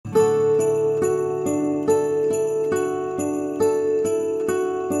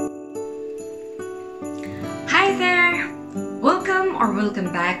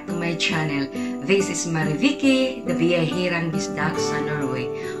welcome back to my channel. This is Mariviki, the Bihirang Bisdak sa Norway.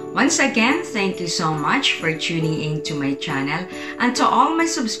 Once again, thank you so much for tuning in to my channel, and to all my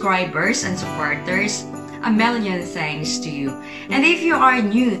subscribers and supporters, a million thanks to you. And if you are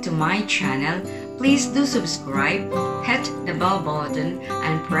new to my channel, please do subscribe, hit the bell button,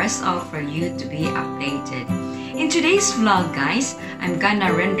 and press all for you to be updated. In today's vlog, guys, I'm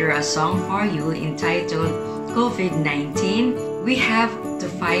gonna render a song for you entitled COVID-19, We Have to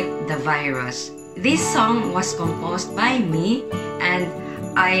Fight the Virus. This song was composed by me, and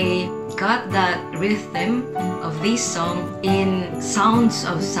I got the rhythm of this song in Sounds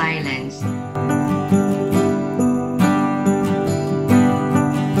of Silence.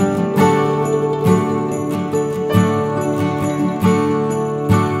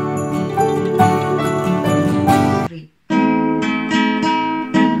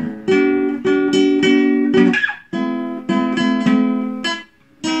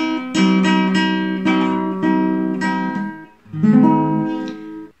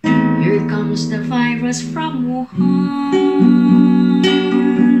 Here comes the virus from Wuhan.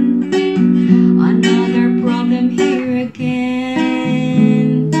 Another problem here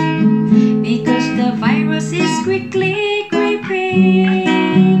again, because the virus is quickly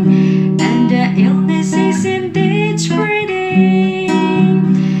creeping, and the illness is indeed spreading,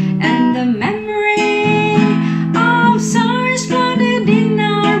 and the memory of SARS flooded in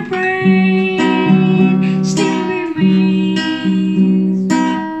our brain still remains.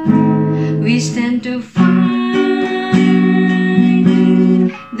 We stand to fight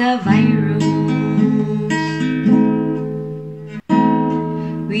the virus.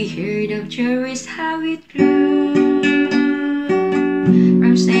 We heard of juries how it grew,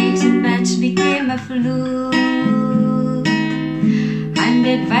 from snakes and bats became a flu, and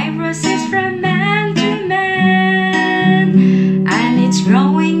that virus is from man to man, and it's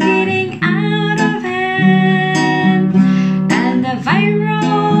growing, getting out of hand, and the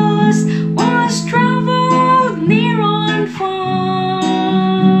virus was traveled near and far.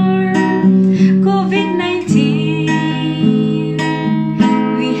 COVID-19,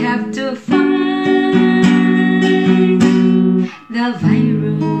 we have to fight the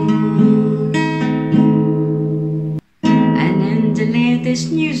virus. And in the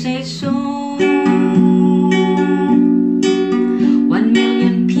latest news I saw, 1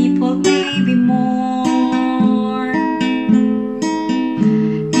 million people, maybe more,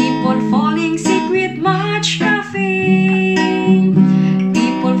 people falling sick with much coughing,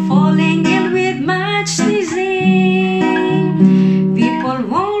 people falling ill with much sneezing, people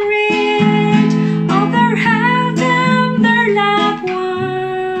worried of their health and their loved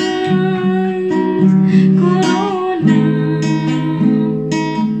ones. Corona,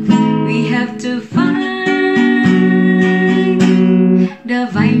 we have to fight the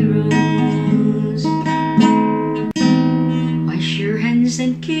virus. Wash your hands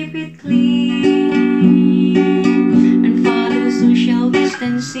and keep it clean, and follow social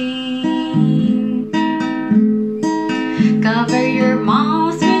distancing. Cover your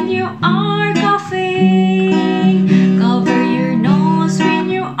mouth when you are coughing, cover your nose when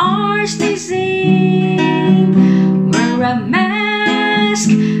you are sneezing, wear a mask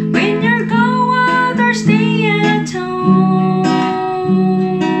when you go out or stay at home.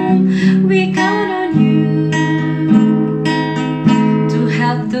 We count on you to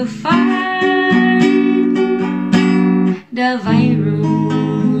help to fight the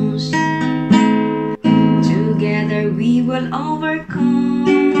virus. Together we will overcome,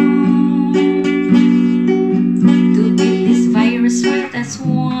 to beat this virus right as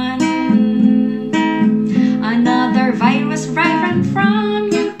one. Another virus right from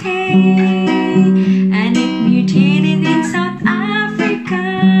UK, and it mutated in South Africa,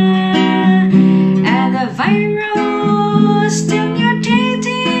 and the virus still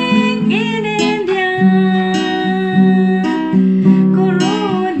mutating in India.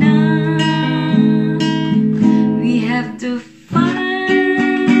 Corona, we have to fight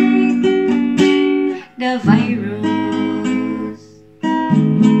the virus.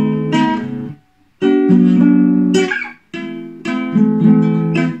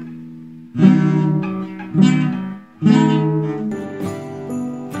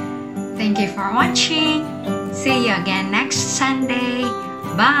 Thank you for watching. See you again next Sunday.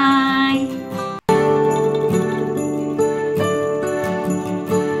 Bye!